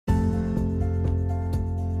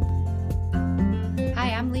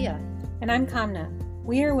And I'm Kamna.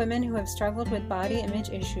 We are women who have struggled with body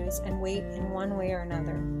image issues and weight in one way or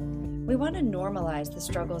another. We want to normalize the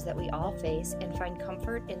struggles that we all face and find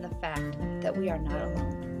comfort in the fact that we are not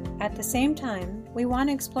alone. At the same time, we want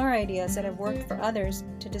to explore ideas that have worked for others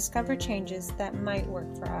to discover changes that might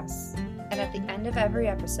work for us. And at the end of every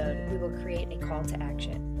episode, we will create a call to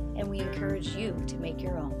action, and we encourage you to make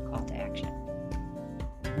your own call to action.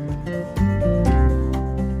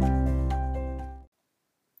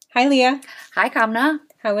 Hi, Leah. Hi, Kamna.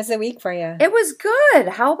 How was the week for you? It was good.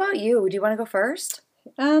 How about you? Do you want to go first?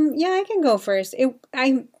 Yeah, I can go first.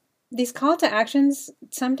 These call to actions,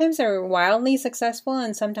 sometimes they're wildly successful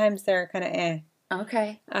and sometimes they're kind of eh.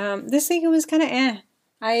 Okay. This week it was kind of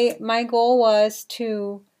eh. My goal was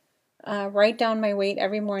to write down my weight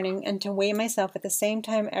every morning and to weigh myself at the same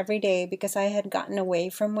time every day because I had gotten away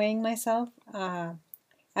from weighing myself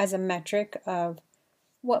as a metric of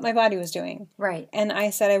what my body was doing. Right. And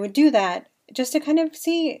I said I would do that just to kind of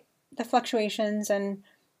see the fluctuations and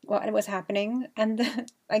what was happening. And the,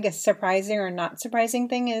 I guess, surprising or not surprising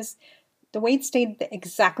thing is the weight stayed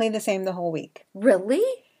exactly the same the whole week. Really?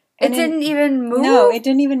 It didn't even move? No, it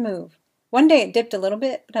didn't even move. One day it dipped a little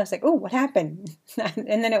bit, but I was like, oh, what happened?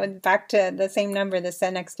 And then it went back to the same number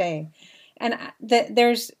the next day. And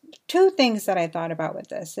there's two things that I thought about with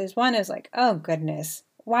this. One is like, oh, goodness,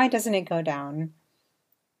 why doesn't it go down?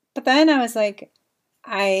 But then I was like,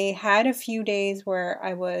 I had a few days where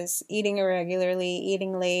I was eating irregularly,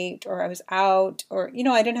 eating late, or I was out, or,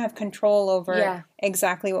 I didn't have control over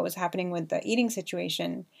exactly what was happening with the eating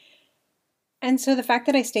situation. And so the fact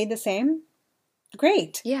that I stayed the same,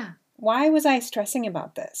 great. Yeah. Why was I stressing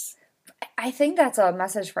about this? I think that's a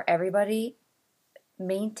message for everybody.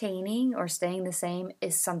 Maintaining or staying the same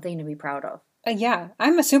is something to be proud of. Yeah,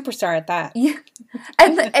 I'm a superstar at that. Yeah.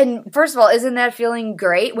 And first of all, isn't that feeling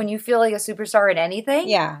great when you feel like a superstar at anything?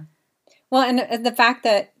 Yeah. Well, and the fact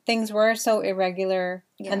that things were so irregular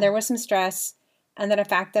and there was some stress and then the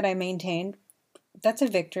fact that I maintained, that's a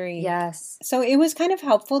victory. Yes. So it was kind of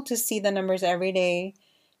helpful to see the numbers every day,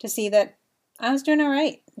 to see that I was doing all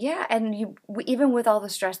right. Yeah, and even with all the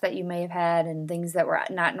stress that you may have had and things that were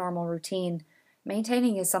not normal routine,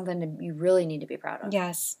 maintaining is something that you really need to be proud of.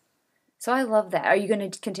 Yes. So I love that. Are you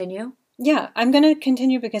going to continue? Yeah, I'm going to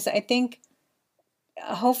continue because I think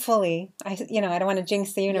hopefully, I don't want to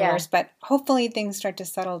jinx the universe, but hopefully things start to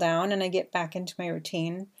settle down and I get back into my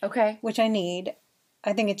routine. Okay. Which I need.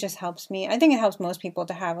 I think it just helps me. I think it helps most people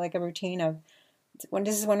to have like a routine of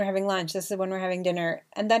this is when we're having lunch, this is when we're having dinner,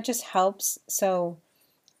 and that just helps. So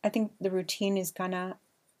I think the routine is going to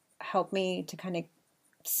help me to kind of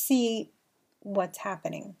see what's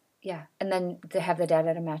happening. Yeah, and then to have the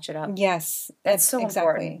data to match it up. Yes, that's so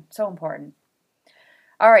important. So important.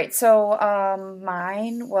 All right, so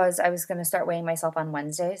mine was I was going to start weighing myself on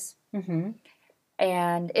Wednesdays. Mm-hmm.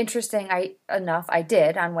 And interesting enough, I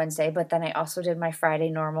did on Wednesday, but then I also did my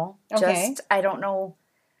Friday normal. Okay. I don't know.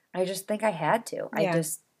 I just think I had to.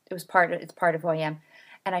 It's part of who I am.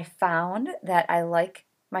 And I found that I like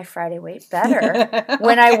my Friday weight better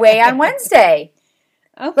when I weigh on Wednesday.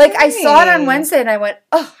 Okay. Like, I saw it on Wednesday, and I went,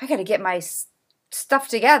 oh, I got to get my stuff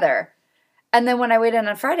together. And then when I weighed in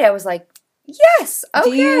on Friday, I was like, yes, okay.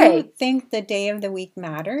 Do you think the day of the week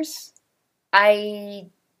matters? I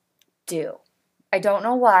do. I don't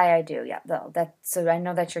know why I do yet, though. So I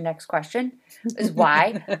know that's your next question, is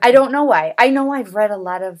why. I don't know why. I know I've read a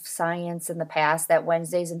lot of science in the past that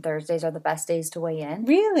Wednesdays and Thursdays are the best days to weigh in.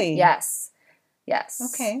 Really? Yes.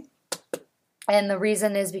 Okay. And the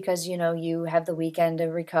reason is because, you have the weekend to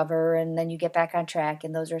recover and then you get back on track.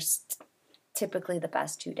 And those are typically the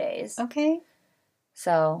best 2 days. Okay.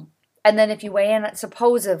 So, and then if you weigh in,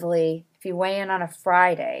 supposedly, if you weigh in on a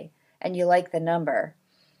Friday and you like the number,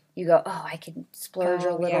 you go, oh, I can splurge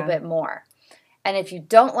a little bit more. And if you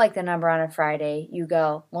don't like the number on a Friday, you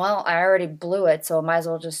go, well, I already blew it, so I might as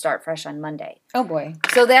well just start fresh on Monday. Oh, boy.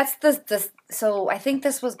 So that's so I think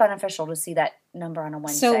this was beneficial to see that number on a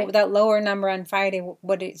Wednesday. So that lower number on Friday,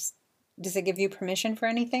 does it give you permission for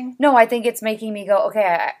anything? No, I think it's making me go,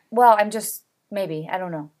 okay, I'm just, maybe, I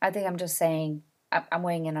don't know. I think I'm just saying I'm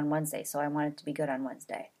weighing in on Wednesday, so I want it to be good on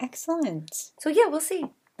Wednesday. Excellent. So, yeah, we'll see.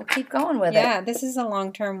 We'll keep going with it. Yeah, this is a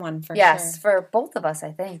long-term one for sure. Yes, for both of us,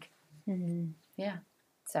 I think. Mm-hmm. Yeah.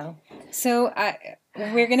 So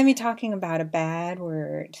we're going to be talking about a bad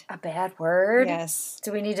word. A bad word? Yes.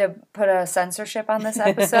 Do we need to put a censorship on this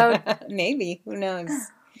episode? Maybe. Who knows?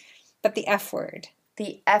 But the F word.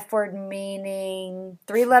 The F word meaning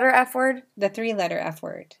 3-letter F word? The 3-letter F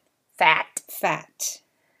word. Fat.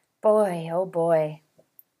 Boy, oh boy.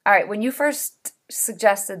 All right, when you first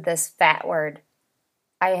suggested this fat word,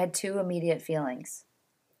 I had two immediate feelings.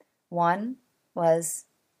 One was,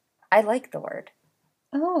 I like the word.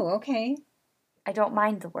 Oh, okay. I don't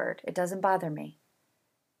mind the word. It doesn't bother me.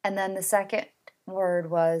 And then the second word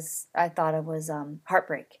was, I thought it was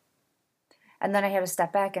heartbreak. And then I had to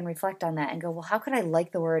step back and reflect on that and go, well, how could I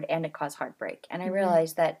like the word and it cause heartbreak? And I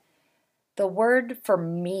realized that the word for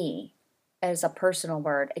me as a personal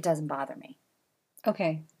word, it doesn't bother me.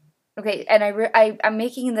 Okay. Okay, and I'm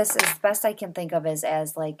making this as best I can think of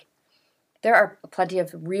as like, there are plenty of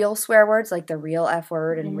real swear words, like the real F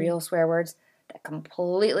word and real swear words that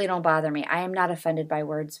completely don't bother me. I am not offended by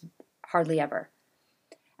words hardly ever.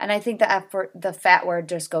 And I think the F word, the fat word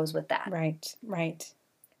just goes with that. Right, right.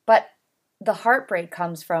 But the heartbreak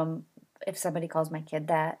comes from if somebody calls my kid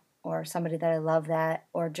that, or somebody that I love that,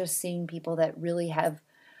 or just seeing people that really have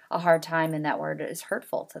a hard time and that word is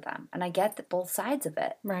hurtful to them. And I get that both sides of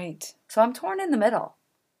it. Right. So I'm torn in the middle.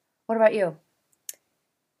 What about you?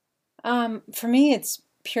 For me, it's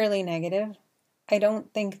purely negative. I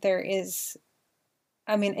don't think there is.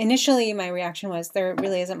 I mean, initially my reaction was there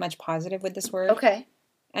really isn't much positive with this word. Okay.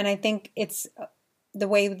 And I think it's the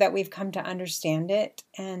way that we've come to understand it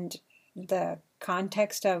and the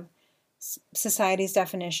context of society's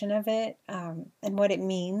definition of it, and what it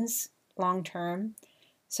means long term.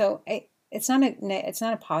 So it's not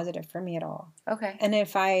a positive for me at all. Okay. And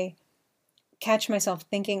if I catch myself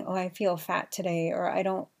thinking, "Oh, I feel fat today," or I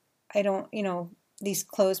don't, these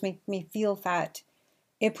clothes make me feel fat,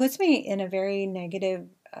 it puts me in a very negative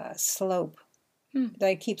slope that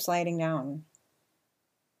I keep sliding down.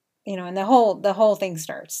 And the whole thing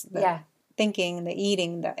starts. The thinking, the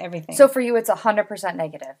eating, the everything. So for you, it's 100%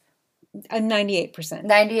 negative. 98%.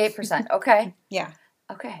 98%. Okay. Yeah.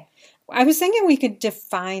 Okay. I was thinking we could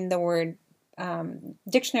define the word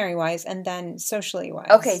dictionary-wise and then socially-wise.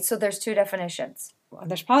 Okay, so there's two definitions. Well,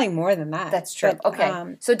 there's probably more than that. That's true. But,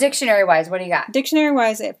 okay. So dictionary-wise, what do you got?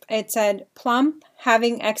 Dictionary-wise, it said plump,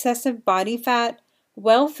 having excessive body fat,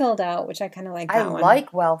 well filled out, which I kind of like that one. I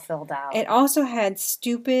like well filled out. It also had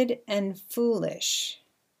stupid and foolish.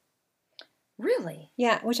 Really?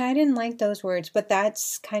 Yeah, which I didn't like those words, but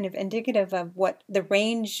that's kind of indicative of what the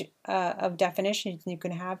range of definitions you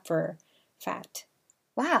can have for fat.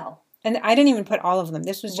 Wow. And I didn't even put all of them.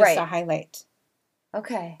 This was just a highlight.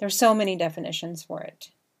 Okay. There's so many definitions for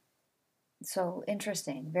it. So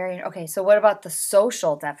interesting. Okay, so what about the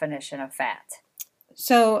social definition of fat?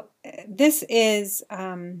 So this is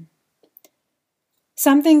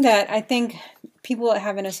something that I think people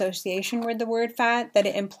have an association with the word fat, that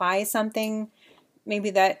it implies something maybe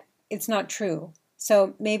that it's not true.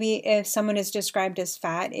 So maybe if someone is described as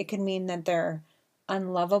fat, it could mean that they're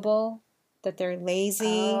unlovable, that they're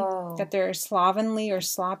lazy, that they're slovenly or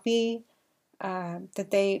sloppy, that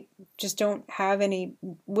they just don't have any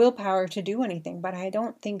willpower to do anything. But I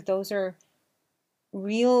don't think those are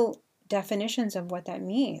real definitions of what that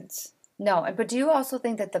means. No, but do you also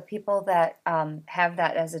think that the people that have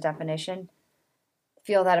that as a definition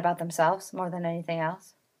feel that about themselves more than anything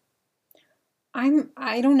else?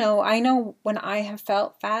 I don't know. I know when I have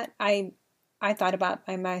felt fat, I thought about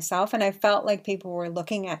myself, and I felt like people were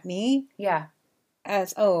looking at me. Yeah.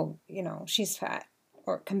 As, oh, she's fat,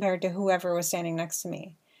 or compared to whoever was standing next to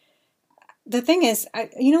me. The thing is,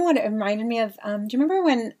 you know what it reminded me of? Do you remember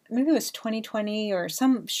when, maybe it was 2020 or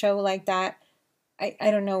some show like that?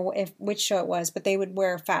 I don't know which show it was, but they would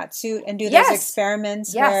wear a fat suit and do those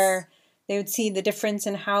experiments where they would see the difference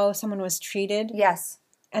in how someone was treated. Yes.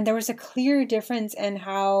 And there was a clear difference in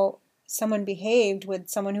how someone behaved with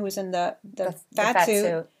someone who was in the fat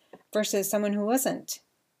suit versus someone who wasn't.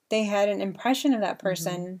 They had an impression of that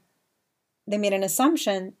person. Mm-hmm. They made an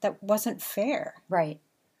assumption that wasn't fair. Right.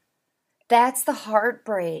 That's the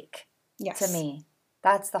heartbreak to me.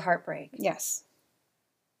 That's the heartbreak. Yes.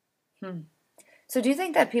 So do you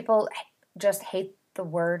think that people just hate the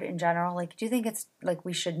word in general? Like, do you think it's like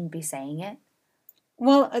we shouldn't be saying it?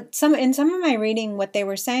 Well, in some of my reading, what they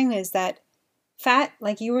were saying is that fat,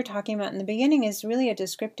 like you were talking about in the beginning, is really a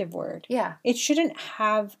descriptive word. Yeah. It shouldn't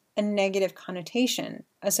have a negative connotation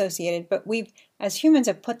associated, but we, as humans,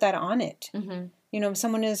 have put that on it. Mm-hmm.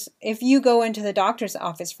 If you go into the doctor's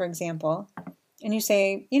office, for example, and you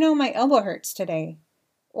say, my elbow hurts today,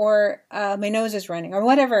 or my nose is running, or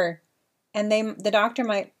whatever, and the doctor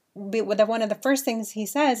might be, one of the first things he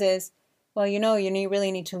says is, well, you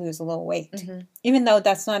really need to lose a little weight, mm-hmm. even though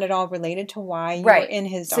that's not at all related to why you're in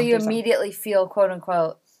his doctor's office. So you immediately feel, quote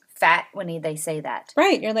unquote, fat when they say that.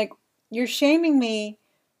 Right. You're like, you're shaming me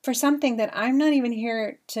for something that I'm not even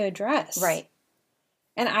here to address. Right.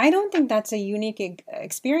 And I don't think that's a unique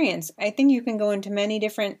experience. I think you can go into many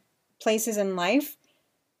different places in life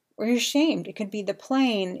where you're shamed. It could be the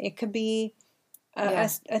plane. It could be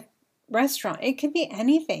restaurant. It could be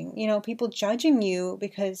anything. People judging you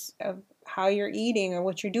because of how you're eating or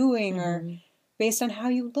what you're doing or based on how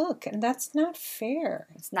you look. And that's not fair.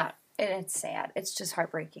 It's not. It's sad. It's just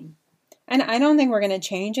heartbreaking. And I don't think we're going to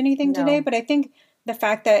change anything today, but I think the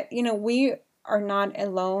fact that, we are not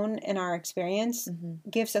alone in our experience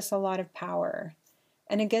gives us a lot of power.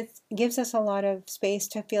 And it gives us a lot of space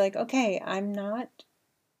to feel like, okay, I'm not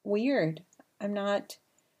weird. I'm not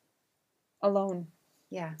alone.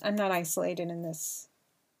 Yeah. I'm not isolated in this.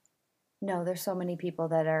 No, there's so many people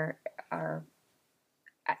that are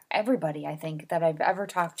everybody, I think, that I've ever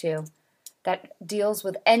talked to that deals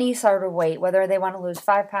with any sort of weight, whether they want to lose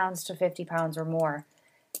 5 pounds to 50 pounds or more.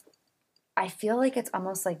 I feel like it's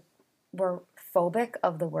almost like we're phobic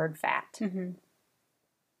of the word fat.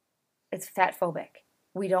 It's fat phobic.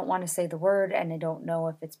 We don't want to say the word, and I don't know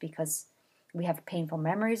if it's because we have painful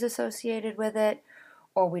memories associated with it,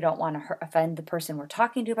 or we don't want to offend the person we're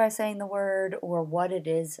talking to by saying the word, or what it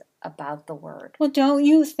is about the word. Well, don't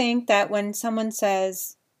you think that when someone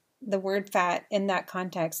says the word fat in that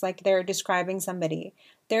context, like they're describing somebody,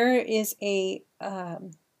 there is a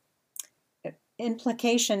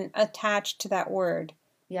implication attached to that word.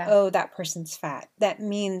 Yeah. Oh, that person's fat. That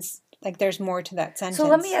means like there's more to that sentence. So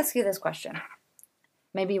let me ask you this question.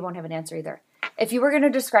 Maybe you won't have an answer either. If you were going to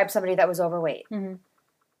describe somebody that was overweight, and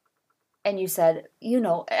you said,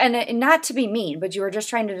 and not to be mean, but you were just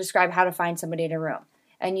trying to describe how to find somebody in a room,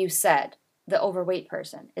 and you said the overweight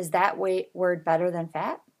person, is that word better than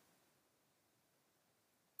fat?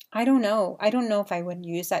 I don't know. I don't know if I would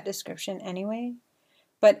use that description anyway,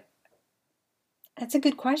 but that's a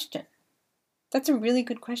good question. That's a really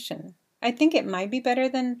good question. I think it might be better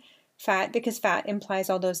than fat because fat implies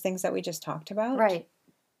all those things that we just talked about. Right.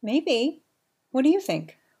 Maybe. What do you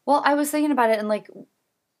think? Well, I was thinking about it and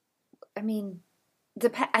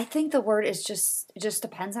I think the word is it just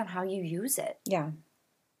depends on how you use it. Yeah.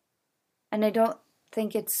 And I don't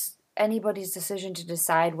think it's anybody's decision to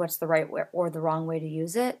decide what's the right way or the wrong way to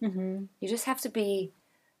use it. You just have to be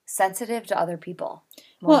sensitive to other people.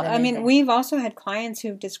 Well, I mean, we've also had clients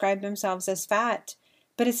who've described themselves as fat,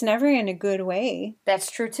 but it's never in a good way. That's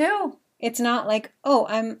true too. It's not like, oh,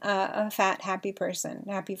 I'm a fat, happy person,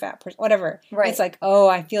 happy fat person, whatever. Right. It's like, oh,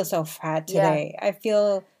 I feel so fat today. Yeah. I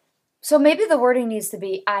feel... So maybe the wording needs to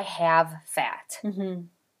be, I have fat.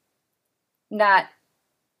 Not,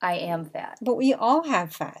 I am fat. But we all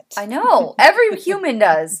have fat. I know. Every human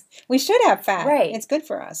does. We should have fat. Right. It's good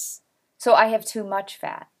for us. So I have too much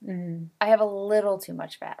fat. I have a little too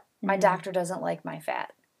much fat. My doctor doesn't like my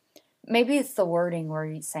fat. Maybe it's the wording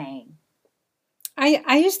we're saying.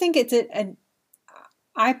 I just think it's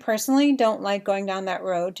I personally don't like going down that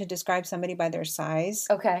road to describe somebody by their size.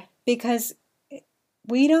 Okay. Because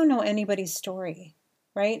we don't know anybody's story,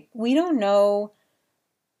 right? We don't know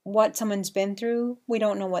what someone's been through. We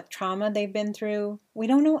don't know what trauma they've been through. We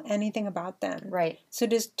don't know anything about them. Right. So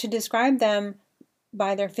just to describe them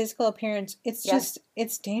by their physical appearance, it's just,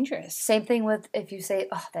 it's dangerous. Same thing with if you say,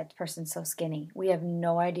 oh, that person's so skinny. We have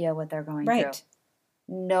no idea what they're going through.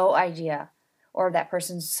 No idea. Or that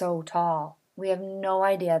person's so tall. We have no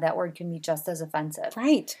idea. That word can be just as offensive.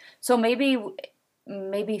 Right. So maybe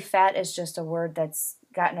fat is just a word that's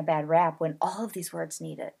gotten a bad rap when all of these words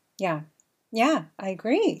need it. Yeah. Yeah, I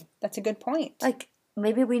agree. That's a good point. Like,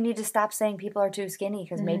 maybe we need to stop saying people are too skinny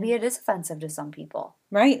because maybe it is offensive to some people.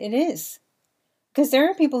 Right, it is. Because there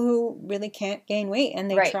are people who really can't gain weight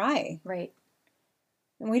and they try. Right.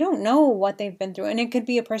 And we don't know what they've been through. And it could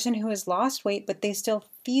be a person who has lost weight, but they still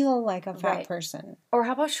feel like a fat person. Or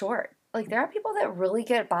how about short? Like, there are people that really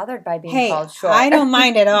get bothered by being called short. I don't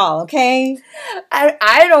mind at all, okay?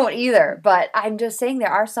 I don't either. But I'm just saying there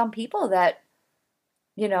are some people that,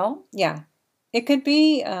 Yeah. It could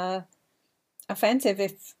be offensive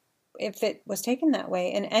if it was taken that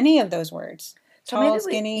way in any of those words. So tall, maybe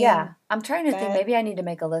skinny. I'm trying to think. Maybe I need to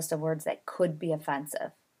make a list of words that could be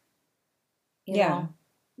offensive. You know?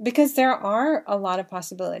 Because there are a lot of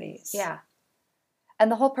possibilities. Yeah. And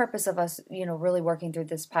the whole purpose of us, really working through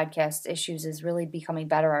this podcast issues is really becoming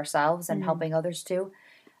better ourselves and helping others too.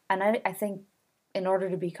 And I think in order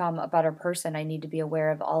to become a better person, I need to be aware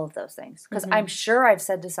of all of those things. Because I'm sure I've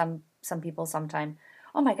said to some people sometime,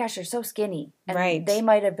 oh my gosh, you're so skinny. And they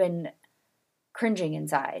might have been cringing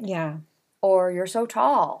inside. Yeah. Or you're so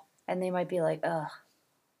tall. And they might be like, ugh.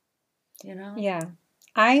 Yeah.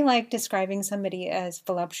 I like describing somebody as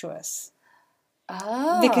voluptuous.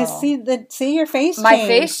 Oh. Because see your face changed. My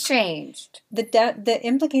face changed. The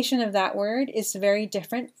implication of that word is very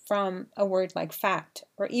different from a word like fat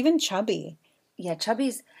or even chubby. Yeah,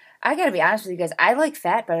 chubby's... I gotta be honest with you guys. I like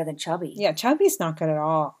fat better than chubby. Yeah, chubby's not good at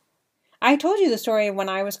all. I told you the story when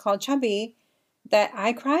I was called chubby that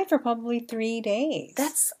I cried for probably 3 days.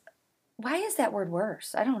 Why is that word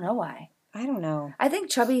worse? I don't know why. I don't know. I think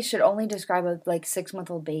chubby should only describe a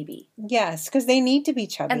 6-month-old baby. Yes, because they need to be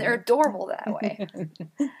chubby. And they're adorable that way.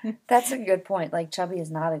 That's a good point. Like, chubby is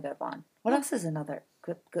not a good one. What else is another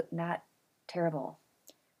good, not terrible?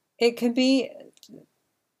 It could be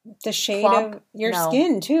the shade Plump? of your No.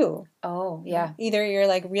 skin, too. Oh, yeah. Either you're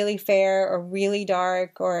like really fair or really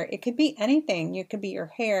dark, or it could be anything. It could be your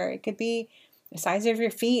hair. It could be the size of your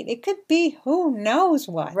feet. It could be who knows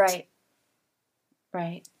what. Right.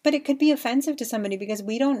 Right. But it could be offensive to somebody because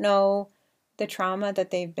we don't know the trauma that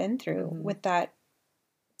they've been through with that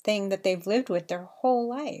thing that they've lived with their whole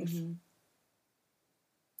life. Mm-hmm.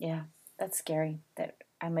 Yeah, that's scary that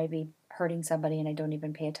I may be hurting somebody and I don't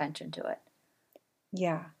even pay attention to it.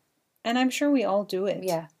 Yeah. And I'm sure we all do it.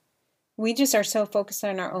 Yeah. We just are so focused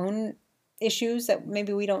on our own issues that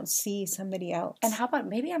maybe we don't see somebody else. And how about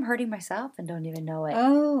maybe I'm hurting myself and don't even know it?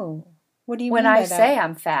 Oh. What do you mean when by I that? say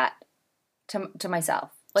I'm fat to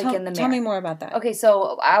myself, in the mirror? Tell me more about that. Okay,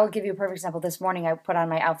 so I'll give you a perfect example. This morning I put on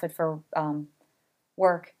my outfit for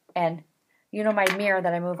work, and you know my mirror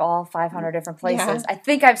that I move all 500 different places. Yeah. I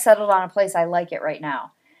think I've settled on a place I like it right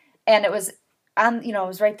now. And it was on, it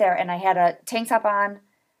was right there, and I had a tank top on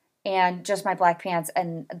and just my black pants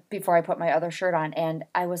and before I put my other shirt on, and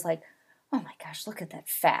I was like, oh my gosh, look at that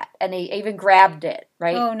fat. And I even grabbed it,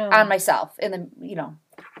 right? Oh, no. On myself. And then,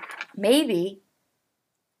 maybe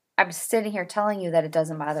I'm sitting here telling you that it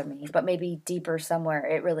doesn't bother me, but maybe deeper somewhere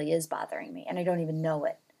it really is bothering me, and I don't even know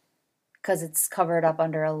it because it's covered up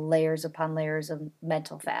under layers upon layers of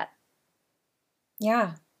mental fat.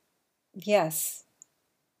 Yeah. Yes.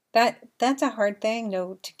 That's a hard thing,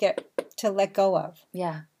 to let go of.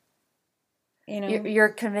 Yeah. You're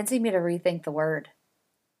convincing me to rethink the word.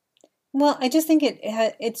 Well, I just think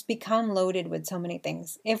it's become loaded with so many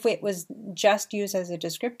things. If it was just used as a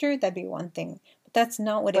descriptor, that'd be one thing. But that's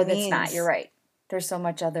not what it means. But it's not. You're right. There's so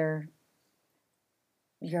much other.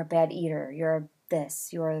 You're a bad eater. You're this.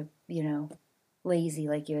 You're, lazy,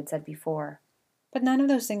 like you had said before. But none of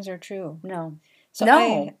those things are true. No. So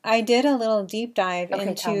no. I did a little deep dive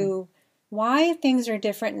into why things are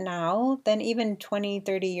different now than even 20,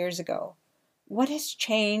 30 years ago. What has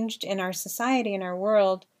changed in our society, in our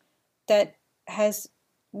world, that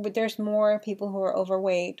there's more people who are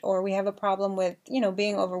overweight, or we have a problem with,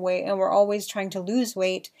 being overweight, and we're always trying to lose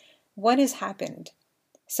weight. What has happened?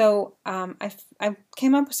 So I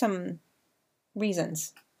came up with some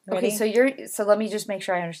reasons. Ready? Okay, so let me just make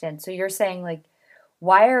sure I understand. So you're saying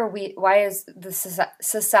why is the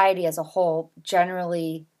society as a whole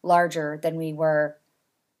generally larger than we were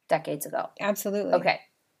decades ago? Absolutely. Okay.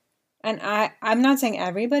 And I'm not saying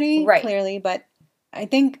everybody, right, clearly, but I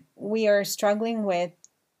think we are struggling with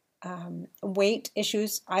weight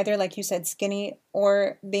issues, either, like you said, skinny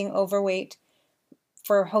or being overweight,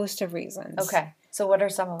 for a host of reasons. Okay. So what are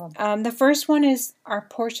some of them? The first one is our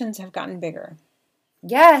portions have gotten bigger.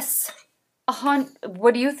 Yes.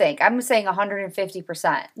 What do you think? I'm saying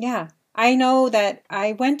 150%. Yeah. I know that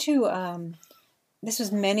I went to, this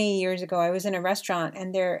was many years ago, I was in a restaurant,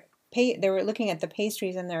 and they were looking at the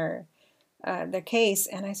pastries in their case,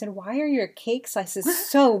 and I said, why are your cake slices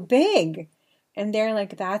so big? And they're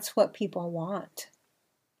like, that's what people want.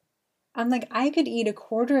 I'm like, I could eat a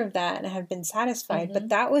quarter of that and have been satisfied, but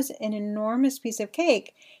that was an enormous piece of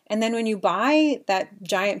cake. And then when you buy that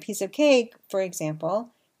giant piece of cake, for example,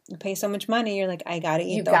 you pay so much money, you're like, I gotta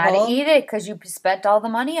eat the whole. You gotta eat it because you spent all the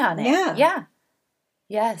money on it. Yeah. Yeah.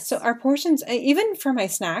 Yes. So our portions, even for my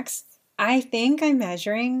snacks, I think I'm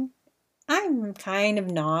kind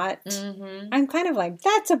of not. Mm-hmm. I'm kind of like,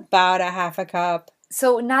 that's about a half a cup.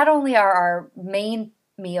 So not only are our main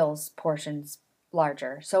meals portions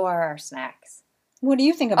larger, so are our snacks. What do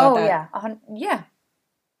you think about that? Oh, yeah. Yeah.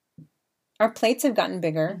 Our plates have gotten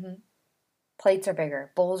bigger. Mm-hmm. Plates are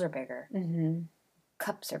bigger. Bowls are bigger. Mm-hmm.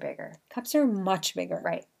 Cups are bigger. Cups are much bigger.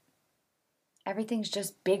 Right. Everything's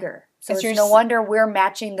just bigger. So it's no wonder we're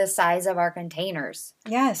matching the size of our containers.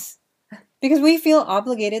 Yes. Because we feel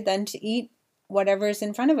obligated then to eat whatever's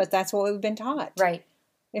in front of us. That's what we've been taught. Right.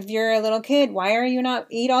 If you're a little kid, why are you not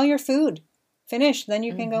eat all your food? Finish, then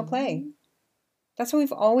you can go play. That's what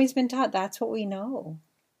we've always been taught. That's what we know.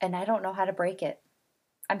 And I don't know how to break it.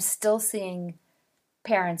 I'm still seeing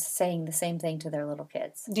parents saying the same thing to their little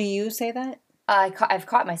kids. Do you say that? I've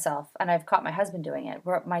caught myself, and I've caught my husband doing it.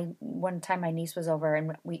 One time my niece was over,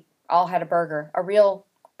 and we all had a real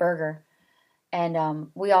burger, and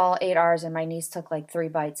we all ate ours, and my niece took 3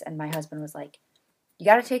 bites, and my husband was like, you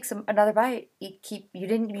got to take another bite.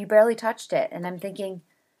 You barely touched it. And I'm thinking,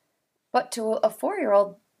 but to a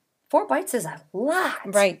 4-year-old, 4 bites is a lot.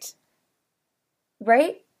 Right.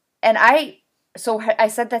 Right? And I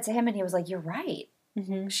said that to him, and he was like, you're right.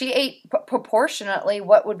 Mm-hmm. She ate proportionately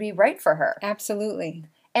what would be right for her. Absolutely.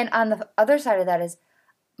 And on the other side of that is,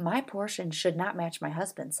 my portion should not match my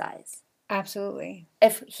husband's size. Absolutely.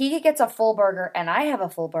 If he gets a full burger and I have a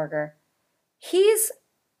full burger, he's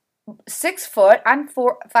 6 foot, I'm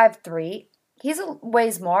 5'3". He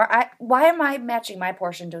weighs more. Why am I matching my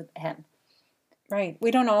portion to him? Right.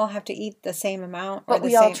 We don't all have to eat the same amount. But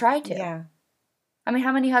we all try to. Yeah. I mean,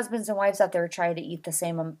 how many husbands and wives out there try to eat the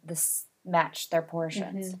same, match their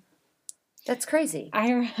portions? Mm-hmm. That's crazy.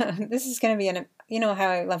 This is going to be you know how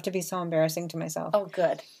I love to be so embarrassing to myself. Oh,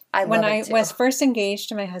 good. When I was first engaged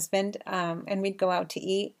to my husband, and we'd go out to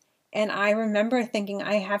eat, and I remember thinking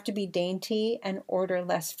I have to be dainty and order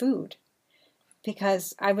less food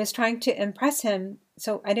because I was trying to impress him.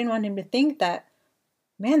 So I didn't want him to think that,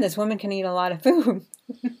 man, this woman can eat a lot of food.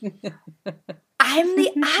 I'm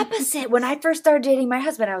the opposite. When I first started dating my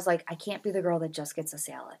husband, I was like, I can't be the girl that just gets a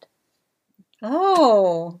salad.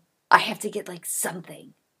 Oh. I have to get like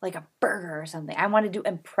something, like a burger or something. I wanted to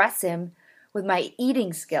impress him with my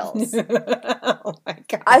eating skills. Oh my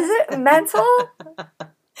God. Is it mental?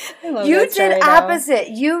 I love You that story, did though. opposite.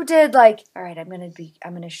 You did like, all right, I'm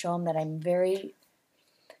gonna show him that I'm very,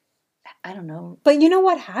 I don't know. But you know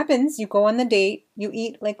what happens? You go on the date, you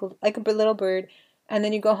eat like a little bird, and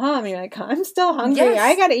then you go home and you're like, I'm still hungry. Yes.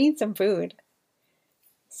 I gotta eat some food.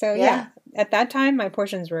 So Yeah. at that time my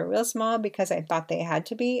portions were real small because I thought they had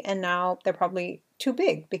to be, and now they're probably too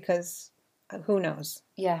big because who knows?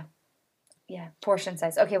 Yeah. Yeah. Portion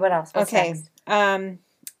size. Okay, what else? What's next?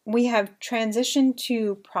 We have transitioned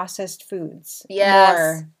to processed foods. Yes.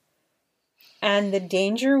 More. And the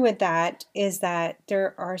danger with that is that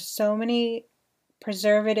there are so many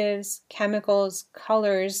preservatives, chemicals,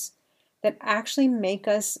 colors that actually make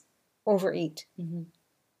us overeat. Mm-hmm.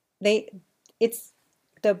 They make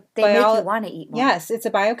you want to eat more. Yes, it's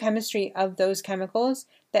a biochemistry of those chemicals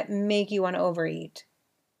that make you want to overeat.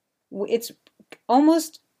 It's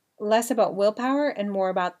almost less about willpower and more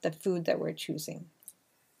about the food that we're choosing.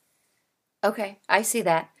 Okay, I see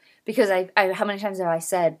that. Because I how many times have I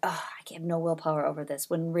said, oh, I have no willpower over this,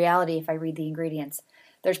 when in reality, if I read the ingredients,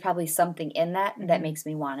 there's probably something in that that makes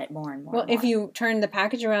me want it more and more. Well, if you turn the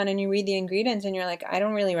package around and you read the ingredients and you're like, I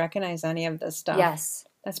don't really recognize any of this stuff. Yes.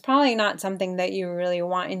 That's probably not something that you really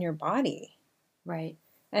want in your body. Right.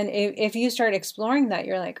 And if you start exploring that,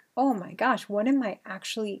 you're like, oh my gosh, what am I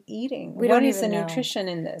actually eating? What is the know. nutrition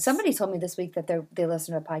in this? Somebody told me this week that they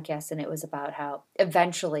listened to a podcast and it was about how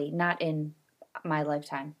eventually, not in my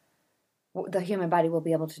lifetime, the human body will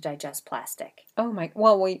be able to digest plastic. Oh my,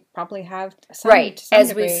 well, we probably have some, right, to some as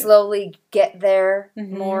degree. we slowly get there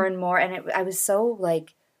more and more. And I was so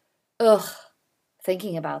like, ugh,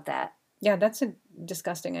 thinking about that. Yeah, that's a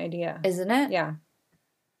disgusting idea. Isn't it? Yeah.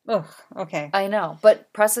 Ugh, okay. I know,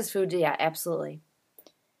 but processed food, yeah, absolutely.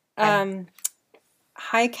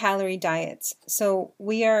 High calorie diets. So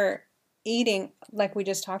we are eating, like we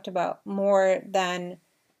just talked about, more than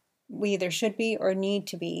we either should be or need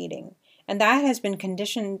to be eating. And that has been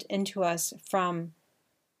conditioned into us from,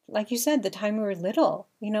 like you said, the time we were little.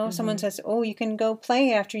 You know, someone says, oh, you can go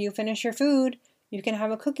play after you finish your food. You can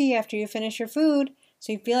have a cookie after you finish your food.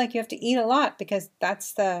 So you feel like you have to eat a lot because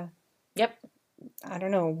that's the, I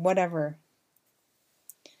don't know, whatever.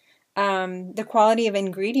 The quality of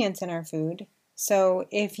ingredients in our food. So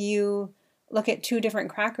if you look at 2 different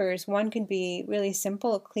crackers, one could be really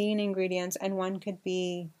simple, clean ingredients, and one could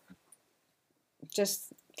be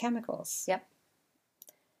just chemicals. Yep.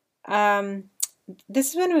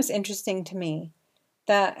 This one was interesting to me.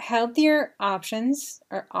 The healthier options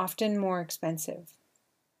are often more expensive.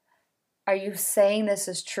 Are you saying this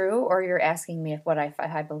is true, or you're asking me if what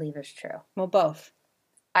I believe is true? Well, both.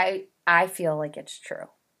 I feel like it's true,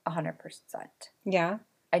 100%. Yeah?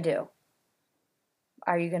 I do.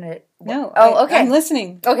 Are you going to... No. Oh, okay. I'm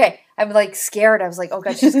listening. Okay. I'm like scared. I was like, oh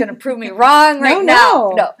God, she's going to prove me wrong right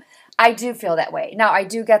now. No. I do feel that way. Now, I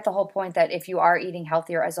do get the whole point that if you are eating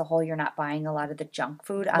healthier as a whole, you're not buying a lot of the junk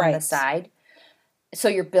food on the side. So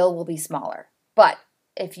your bill will be smaller. But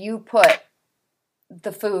if you put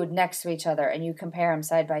the food next to each other and you compare them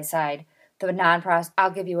side by side, the non-processed, I'll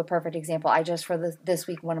give you a perfect example. I just, for this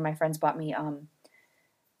week, one of my friends bought me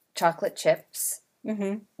chocolate chips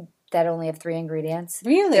that only have 3 ingredients.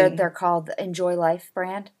 Really? They're called the Enjoy Life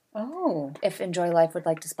brand. Oh. If Enjoy Life would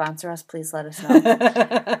like to sponsor us, please let us know.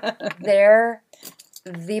 They're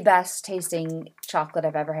the best tasting chocolate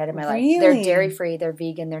I've ever had in my life. They're dairy-free, they're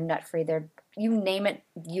vegan, they're nut-free, you name it,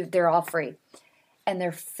 they're all free. And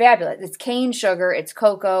they're fabulous. It's cane sugar, it's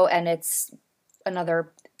cocoa, and it's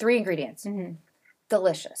another 3 ingredients. Mm-hmm.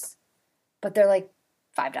 Delicious. But they're like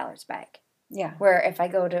 $5 a bag. Yeah. Where if I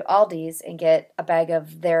go to Aldi's and get a bag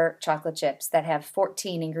of their chocolate chips that have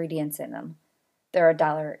 14 ingredients in them, they're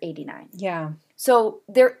 $1.89. Yeah. So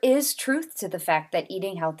there is truth to the fact that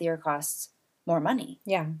eating healthier costs more money.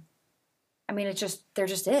 Yeah. I mean, there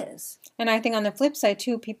just is. And I think on the flip side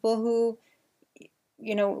too, people who,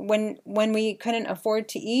 you know, when we couldn't afford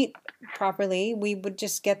to eat properly, we would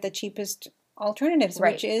just get the cheapest alternatives,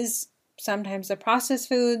 Right. which is sometimes the processed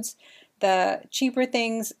foods, the cheaper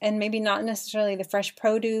things, and maybe not necessarily the fresh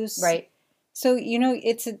produce. Right. So, you know,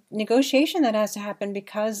 it's a negotiation that has to happen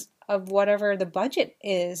because of whatever the budget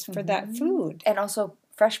is for that food. And also,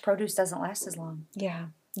 fresh produce doesn't last as long. Yeah.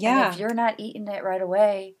 And if you're not eating it right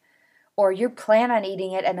away, or you plan on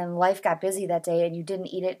eating it and then life got busy that day and you didn't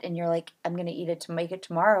eat it and you're like, I'm going to eat it to make it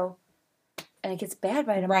tomorrow, and it gets bad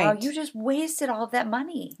by tomorrow, you just wasted all of that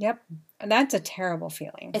money. Yep. And that's a terrible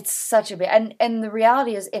feeling. It's such a big, and the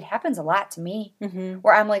reality is it happens a lot to me,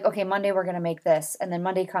 where I'm like, okay, Monday we're going to make this, and then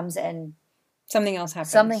Monday comes and something else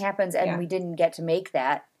happens. Something happens and we didn't get to make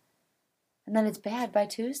that. And then it's bad by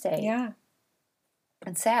Tuesday. Yeah.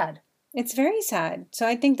 And sad. It's very sad. So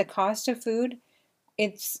I think the cost of food,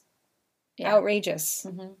 it's outrageous.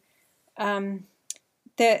 Mm-hmm.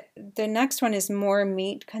 The next one is more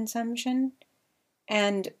meat consumption.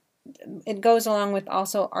 And it goes along with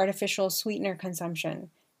also artificial sweetener consumption.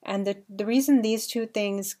 And the reason these two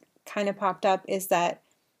things kind of popped up is that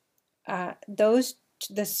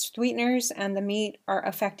the sweeteners and the meat are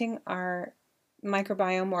affecting our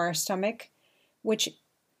microbiome or our stomach, which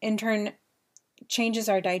in turn changes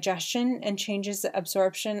our digestion and changes the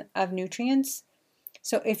absorption of nutrients.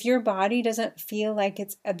 So if your body doesn't feel like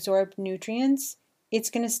it's absorbed nutrients, it's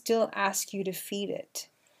going to still ask you to feed it.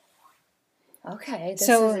 Okay, this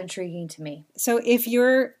is intriguing to me. So if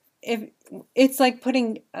it's like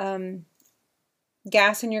putting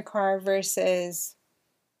gas in your car versus,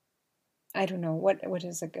 I don't know, what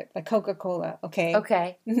is a good, like Coca-Cola, okay?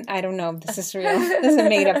 Okay. I don't know if this is real. This is a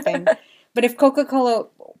made-up thing. But if Coca-Cola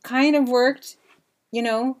kind of worked, you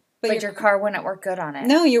know. But your car wouldn't work good on it.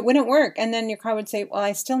 No, it wouldn't work. And then your car would say, well,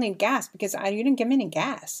 I still need gas because you didn't give me any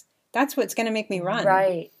gas. That's what's going to make me run.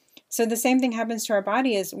 Right. So the same thing happens to our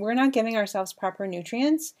body is we're not giving ourselves proper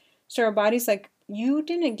nutrients. So our body's like, you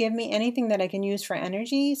didn't give me anything that I can use for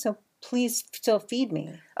energy, so please still feed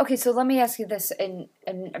me. Okay, so let me ask you this, and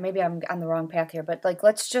maybe I'm on the wrong path here, but like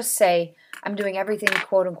let's just say I'm doing everything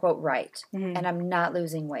quote unquote right, and I'm not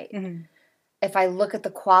losing weight. Mm-hmm. If I look at the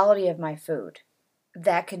quality of my food,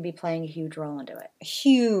 that can be playing a huge role into it.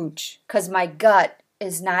 Huge. Because my gut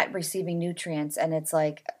is not receiving nutrients, and it's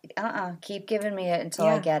like, keep giving me it until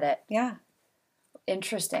I get it. Yeah.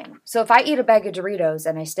 Interesting. So if I eat a bag of Doritos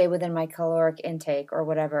and I stay within my caloric intake or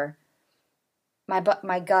whatever,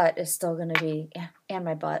 my gut is still going to be, and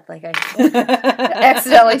my butt, like I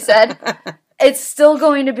accidentally said, it's still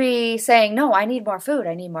going to be saying, no, I need more food.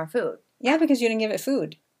 I need more food. Yeah, because you didn't give it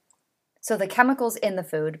food. So the chemicals in the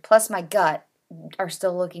food plus my gut are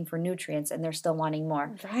still looking for nutrients and they're still wanting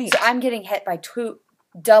more. Right. So I'm getting hit by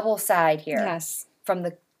double side here. Yes. From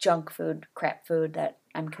the junk food, crap food that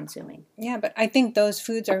I'm consuming. Yeah, but I think those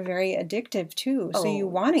foods are very addictive too. So you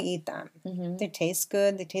want to eat them. Mm-hmm. They taste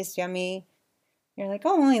good. They taste yummy. You're like,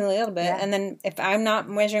 oh, only a little bit. Yeah. And then if I'm not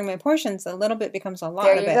measuring my portions, a little bit becomes a lot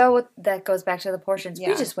of it. There you go. That goes back to the portions. Yeah.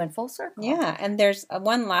 We just went full circle. Yeah, and there's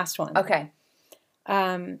one last one. Okay.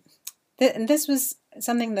 This was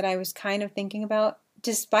something that I was kind of thinking about.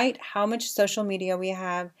 Despite how much social media we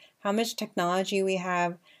have, how much technology we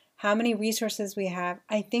have, how many resources we have,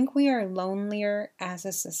 I think we are lonelier as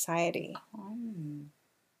a society. Oh.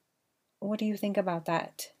 What do you think about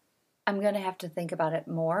that? I'm going to have to think about it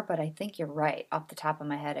more, but I think you're right. Off the top of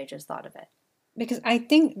my head, I just thought of it. Because I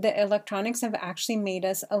think the electronics have actually made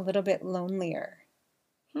us a little bit lonelier.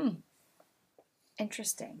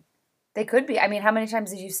 Interesting. They could be. I mean, how many times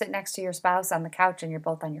did you sit next to your spouse on the couch and you're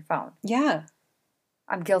both on your phone? Yeah.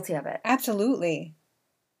 I'm guilty of it. Absolutely.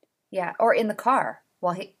 Yeah, or in the car.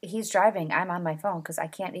 While he's driving, I'm on my phone because I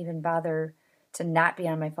can't even bother to not be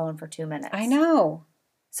on my phone for 2 minutes. I know.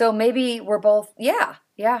 So maybe we're both, yeah,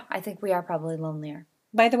 I think we are probably lonelier.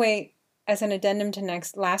 By the way, as an addendum to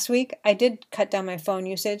last week, I did cut down my phone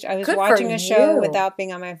usage. I was watching a show without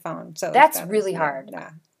being on my phone. So that's really hard.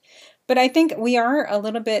 Yeah. But I think we are a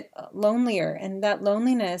little bit lonelier, and that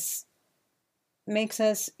loneliness makes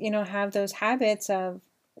us, have those habits of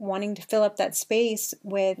wanting to fill up that space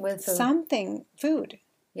with food. Food.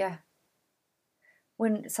 Yeah.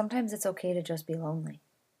 When sometimes it's okay to just be lonely.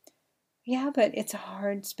 Yeah, but it's a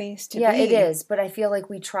hard space to be. Yeah, it is, but I feel like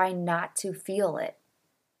we try not to feel it.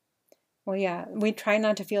 Well, yeah, we try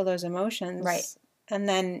not to feel those emotions. Right. And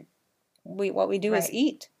then what we do is Right.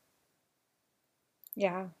 eat.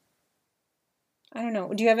 Yeah. I don't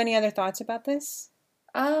know. Do you have any other thoughts about this?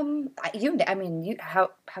 How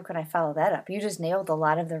could I follow that up? You just nailed a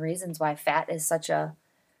lot of the reasons why fat is such a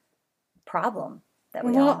problem that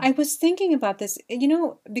we Well, all. I was thinking about this,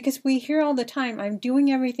 because we hear all the time, I'm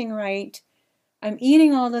doing everything right. I'm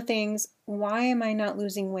eating all the things. Why am I not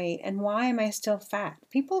losing weight? And why am I still fat?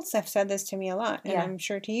 People have said this to me a lot, and Yeah. I'm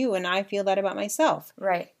sure to you, and I feel that about myself.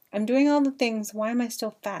 Right. I'm doing all the things. Why am I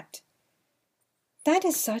still fat? That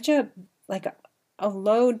is such a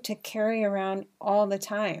load to carry around all the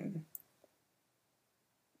time.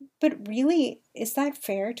 But really, is that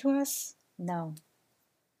fair to us? No.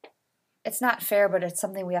 It's not fair, but it's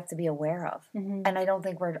something we have to be aware of. Mm-hmm. And I don't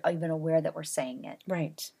think we're even aware that we're saying it.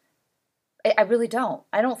 Right. I really don't.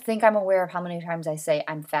 I don't think I'm aware of how many times I say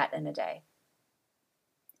I'm fat in a day.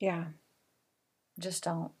 Yeah. Just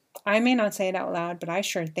don't. I may not say it out loud, but I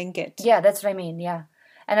sure think it. Yeah, that's what I mean. Yeah.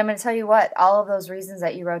 And I'm going to tell you what, all of those reasons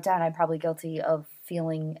that you wrote down, I'm probably guilty of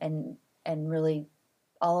feeling, and really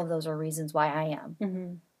all of those are reasons why I am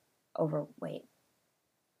Mm-hmm. overweight.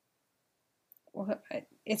 Well,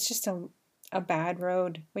 it's just a bad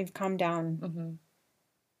road we've come down. Mm-hmm.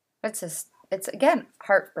 It's again,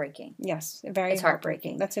 heartbreaking. Yes, very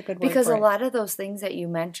heartbreaking. That's a good word because for a it. lot of those things that you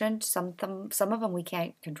mentioned, some of them we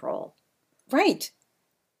can't control. Right.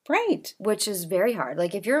 Which is very hard.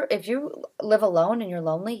 Like if you live alone and you're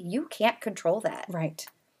lonely, you can't control that. Right.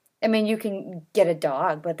 I mean, you can get a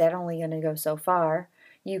dog, but that only going to go so far.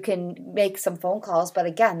 You can make some phone calls, but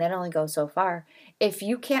again, that only goes so far. If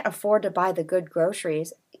you can't afford to buy the good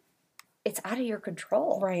groceries, it's out of your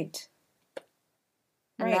control. Right.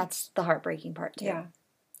 And that's the heartbreaking part too. Yeah.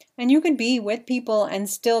 And you can be with people and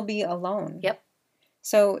still be alone. Yep.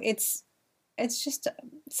 So it's just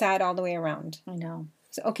sad all the way around. I know.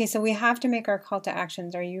 So we have to make our call to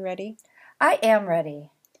actions. Are you ready? I am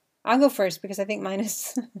ready. I'll go first because I think mine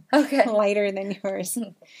is okay. lighter than yours.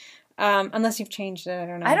 Unless you've changed it, I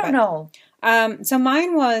don't know. I don't know. So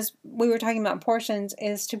mine was, we were talking about portions,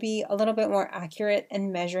 is to be a little bit more accurate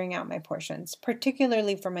in measuring out my portions,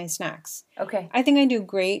 particularly for my snacks. Okay. I think I do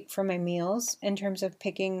great for my meals in terms of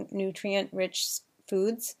picking nutrient-rich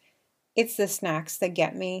foods. It's the snacks that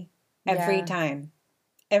get me every time.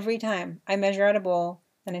 Every time. I measure out a bowl,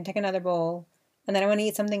 and I take another bowl, and then I want to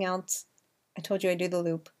eat something else. I told you I do the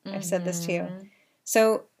loop. Mm-hmm. I've said this to you.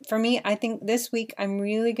 So for me, I think this week I'm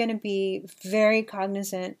really going to be very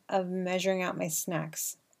cognizant of measuring out my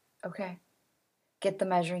snacks. Okay. Get the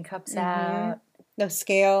measuring cups out. The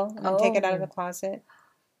scale, and take it out of the closet.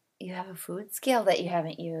 You have a food scale that you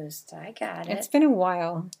haven't used. I got it. It's been a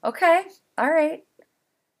while. Okay. All right.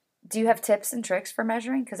 Do you have tips and tricks for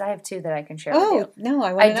measuring? Because I have two that I can share with you. Oh, no,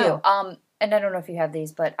 I want to know. I do. And I don't know if you have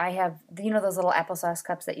these, but I have, those little applesauce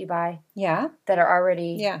cups that you buy? Yeah. That are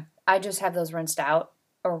already... Yeah. I just have those rinsed out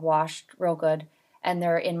or washed real good, and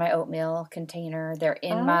they're in my oatmeal container. They're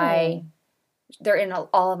in they're in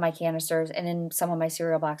all of my canisters and in some of my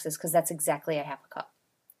cereal boxes because that's exactly a half a cup.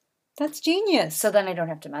 That's genius. So then I don't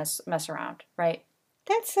have to mess around, right?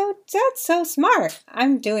 That's so smart.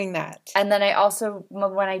 I'm doing that. And then I also,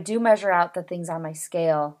 when I do measure out the things on my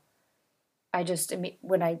scale, I just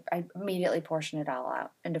immediately portion it all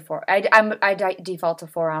out into 4. I default to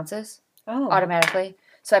 4 ounces automatically.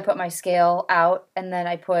 So I put my scale out, and then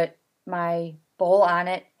I put my bowl on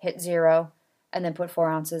it, hit 0, and then put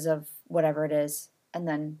 4 ounces of whatever it is, and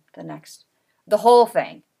then the whole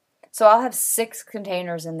thing. So I'll have 6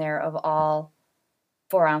 containers in there of all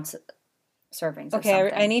 4 ounce servings.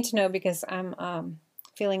 Okay, I need to know because I'm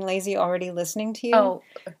feeling lazy already listening to you. Oh.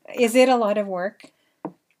 Is it a lot of work?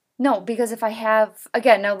 No, because if I have,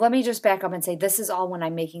 again, now let me just back up and say this is all when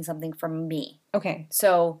I'm making something for me. Okay.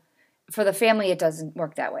 So for the family, it doesn't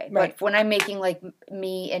work that way. Right. But when I'm making like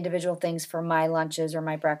me individual things for my lunches or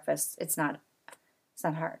my breakfast, it's not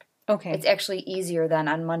hard. Okay. It's actually easier than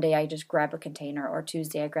on Monday I just grab a container or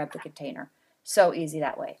Tuesday I grab the container. So easy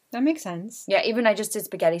that way. That makes sense. Yeah, even I just did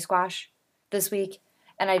spaghetti squash this week,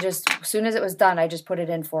 and as soon as it was done, I just put it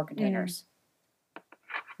in 4 containers.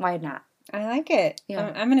 Why not? I like it.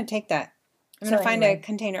 Yeah. I'm going to take that. I'm going to find a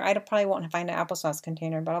container. I probably won't find an applesauce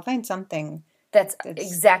container, but I'll find something. That's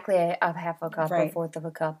exactly a half a cup or 1/4 of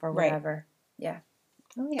a cup or whatever. Yeah.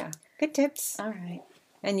 Oh, yeah. Good tips. All right.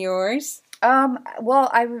 And yours? Well,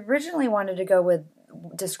 I originally wanted to go with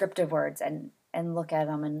descriptive words and look at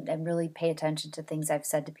them and really pay attention to things I've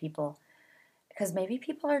said to people. Because maybe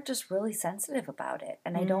people are just really sensitive about it,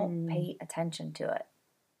 and I don't pay attention to it.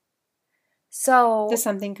 So... Does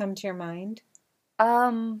something come to your mind?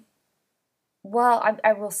 Well,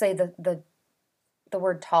 I will say the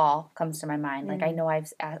word tall comes to my mind. Like I know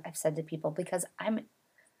I've said to people because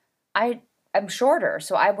I'm shorter,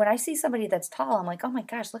 so when I see somebody that's tall, I'm like, oh my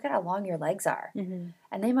gosh, look at how long your legs are, and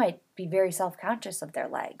they might be very self-conscious of their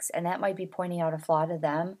legs, and that might be pointing out a flaw to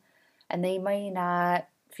them, and they might not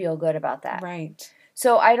feel good about that. Right.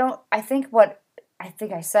 So I think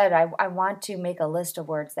I said I want to make a list of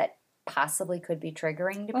words that possibly could be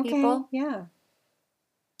triggering to people. Yeah.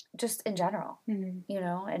 Just in general,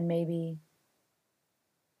 and maybe,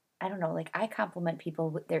 I don't know, like I compliment people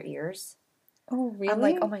with their ears. Oh, really? I'm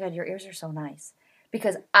like, oh my God, your ears are so nice.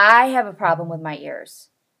 Because I have a problem with my ears.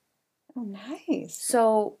 Oh, nice.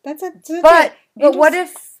 So, but what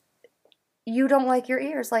if you don't like your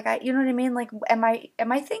ears? Like, you know what I mean? Like, am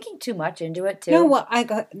I thinking too much into it too? No, well, I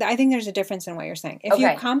think there's a difference in what you're saying. If you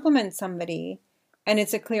compliment somebody and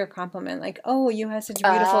it's a clear compliment, like, oh, you have such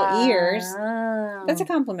beautiful ears, that's a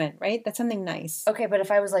compliment, right? That's something nice. Okay, but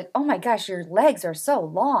if I was like, oh my gosh, your legs are so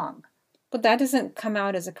long. But that doesn't come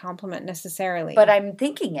out as a compliment necessarily. But I'm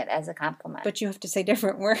thinking it as a compliment. But you have to say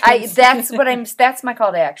different words. That's my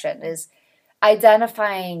call to action, is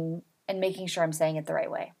identifying and making sure I'm saying it the right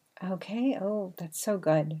way. Okay. Oh, that's so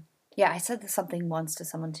good. Yeah, I said something once to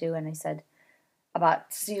someone too, and I said about,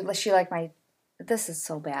 she liked my, this is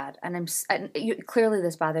so bad, and clearly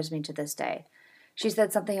this bothers me to this day. She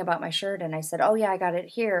said something about my shirt, and I said, oh yeah, I got it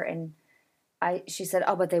here, and she said,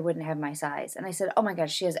 oh, but they wouldn't have my size. And I said, oh my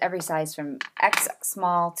gosh, she has every size from X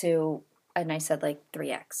small to, and I said like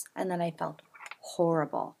 3X. And then I felt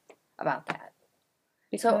horrible about that.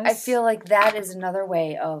 So I feel like that is another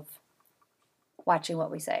way of watching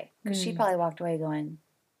what we say. Because she probably walked away going,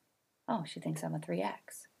 oh, she thinks I'm a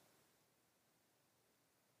 3X.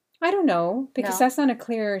 I don't know, because that's not a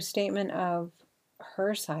clear statement of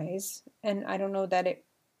her size. And I don't know that it,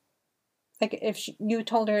 like, if you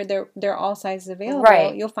told her they're all sizes available,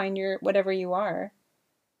 right, you'll find your whatever you are.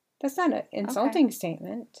 That's not an insulting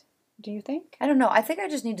statement, do you think? I don't know. I think I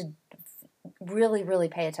just need to really, really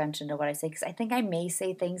pay attention to what I say, because I think I may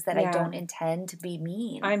say things that I don't intend to be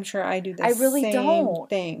mean. I'm sure I do the same thing. I really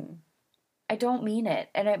don't. I don't mean it,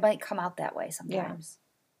 and it might come out that way sometimes.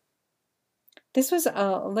 Yeah. This was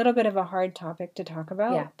a little bit of a hard topic to talk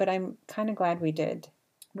about, but I'm kind of glad we did.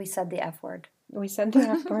 We said the F word. We said the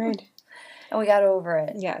F word. And we got over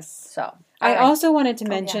it. Yes. So I also wanted to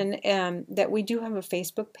mention that we do have a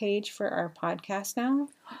Facebook page for our podcast now.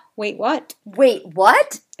 Wait, what? Wait,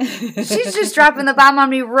 what? She's just dropping the bomb on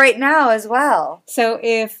me right now as well. So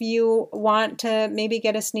if you want to maybe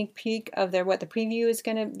get a sneak peek of what the preview is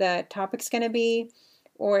the topic's gonna be,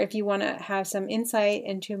 or if you want to have some insight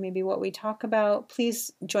into maybe what we talk about,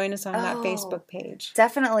 please join us on that Facebook page.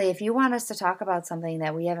 Definitely. If you want us to talk about something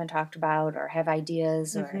that we haven't talked about, or have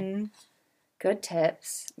ideas or good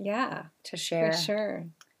tips to share. For sure.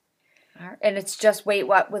 And it's just wait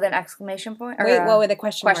what with an exclamation point? Or wait what with a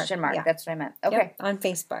question mark. Question mark. Yeah. That's what I meant. Okay. Yep, on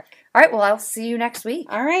Facebook. All right. Well, I'll see you next week.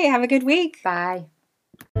 All right. Have a good week. Bye.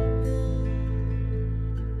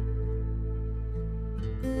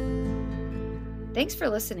 Thanks for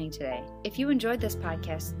listening today. If you enjoyed this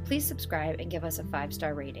podcast, please subscribe and give us a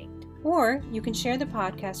 5-star rating. Or you can share the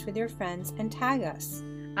podcast with your friends and tag us.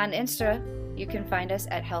 On Insta, you can find us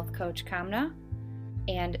at Health Coach Kamna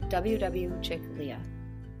and WW Chick Leah.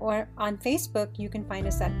 Or on Facebook, you can find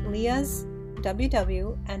us at Leah's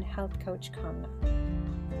WW and Health Coach Kamna.